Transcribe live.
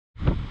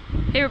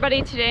Hey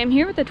everybody, today I'm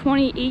here with the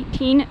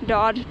 2018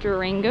 Dodge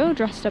Durango,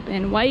 dressed up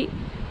in white.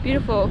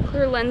 Beautiful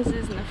clear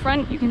lenses in the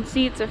front. You can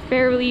see it's a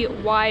fairly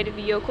wide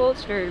vehicle.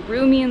 It's very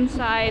roomy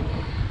inside.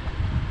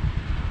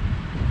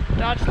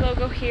 Dodge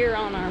logo here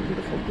on our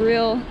beautiful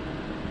grille.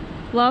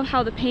 Love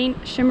how the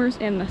paint shimmers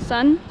in the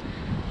sun.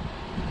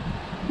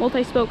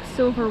 Multi-spoke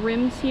silver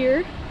rims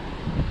here.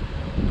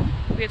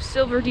 We have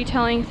silver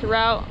detailing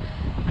throughout,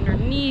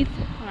 underneath,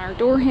 on our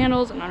door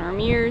handles, and on our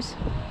mirrors.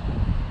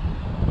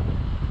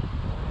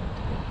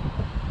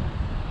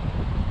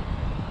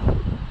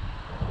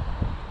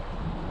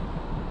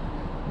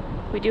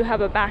 We do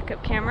have a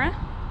backup camera,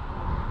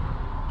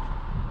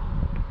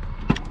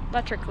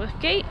 electric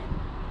liftgate,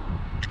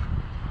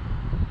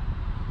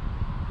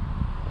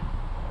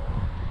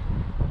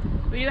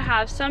 we do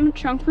have some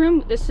trunk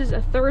room. This is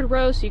a third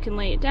row, so you can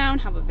lay it down,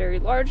 have a very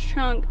large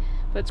trunk,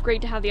 but it's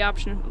great to have the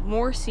option of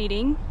more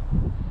seating.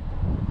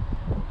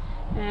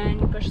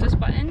 And you push this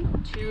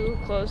button to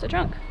close the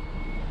trunk.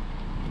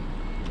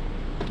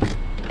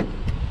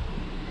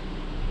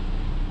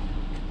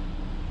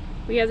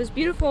 We have this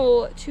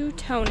beautiful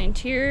two-tone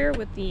interior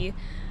with the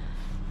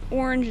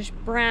orange,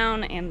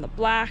 brown, and the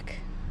black.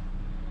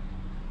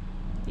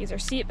 These are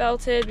seat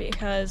belted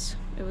because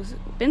it was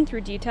been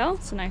through detail.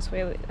 It's a nice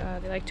way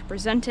they like to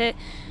present it.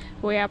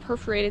 We have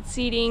perforated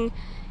seating.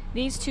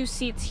 These two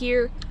seats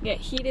here get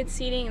heated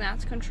seating, and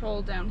that's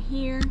controlled down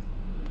here.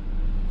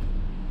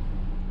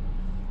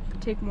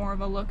 Take more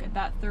of a look at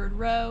that third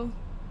row.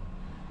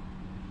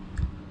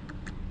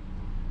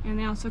 And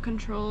they also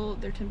control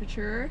their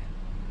temperature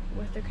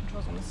with their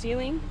controls on the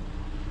ceiling.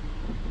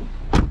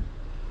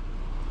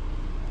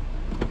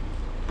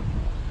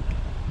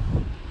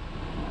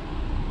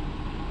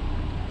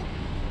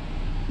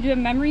 We do have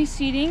memory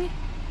seating.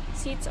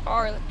 Seats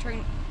are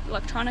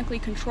electronically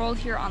controlled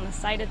here on the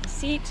side of the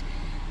seat.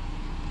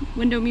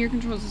 Window mirror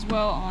controls as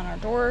well on our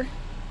door.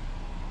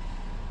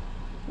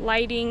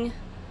 Lighting.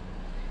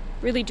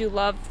 Really do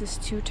love this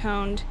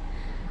two-toned.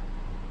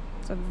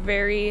 It's a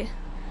very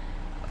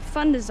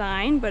fun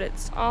design, but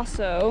it's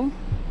also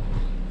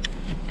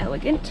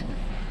elegant.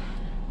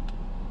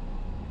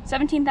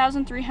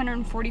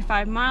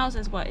 17,345 miles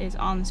is what is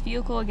on this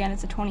vehicle. Again,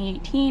 it's a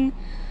 2018.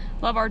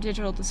 Love our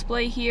digital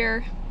display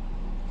here.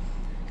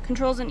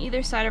 Controls on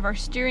either side of our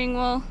steering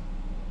wheel.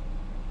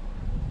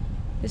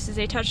 This is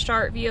a touch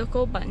start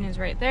vehicle. Button is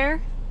right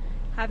there.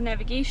 Have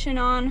navigation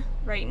on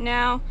right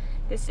now.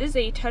 This is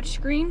a touch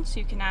screen, so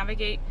you can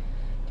navigate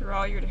through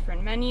all your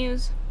different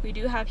menus. We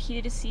do have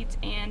heated seats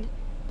and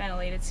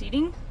ventilated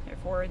seating,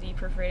 therefore the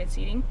perforated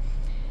seating.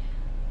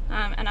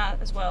 And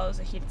as well as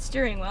a heated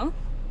steering wheel.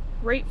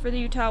 Great for the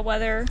Utah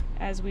weather,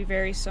 as we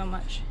vary so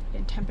much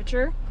in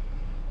temperature.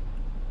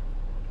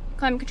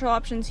 Climate control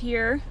options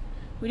here.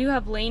 We do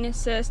have lane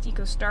assist,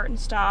 eco start and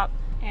stop,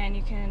 and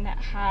you can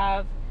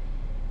have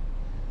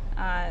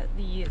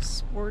the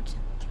sport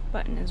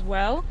button as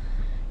well.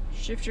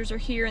 Shifters are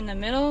here in the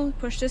middle.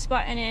 Push this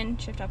button in,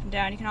 shift up and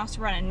down. You can also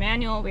run in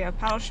manual. We have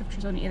paddle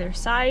shifters on either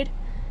side.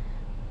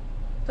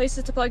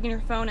 Places to plug in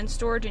your phone and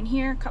storage in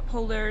here, cup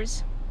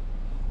holders,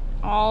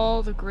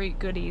 all the great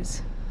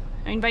goodies.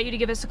 I invite you to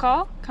give us a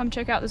call. Come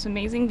check out this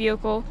amazing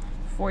vehicle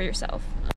for yourself.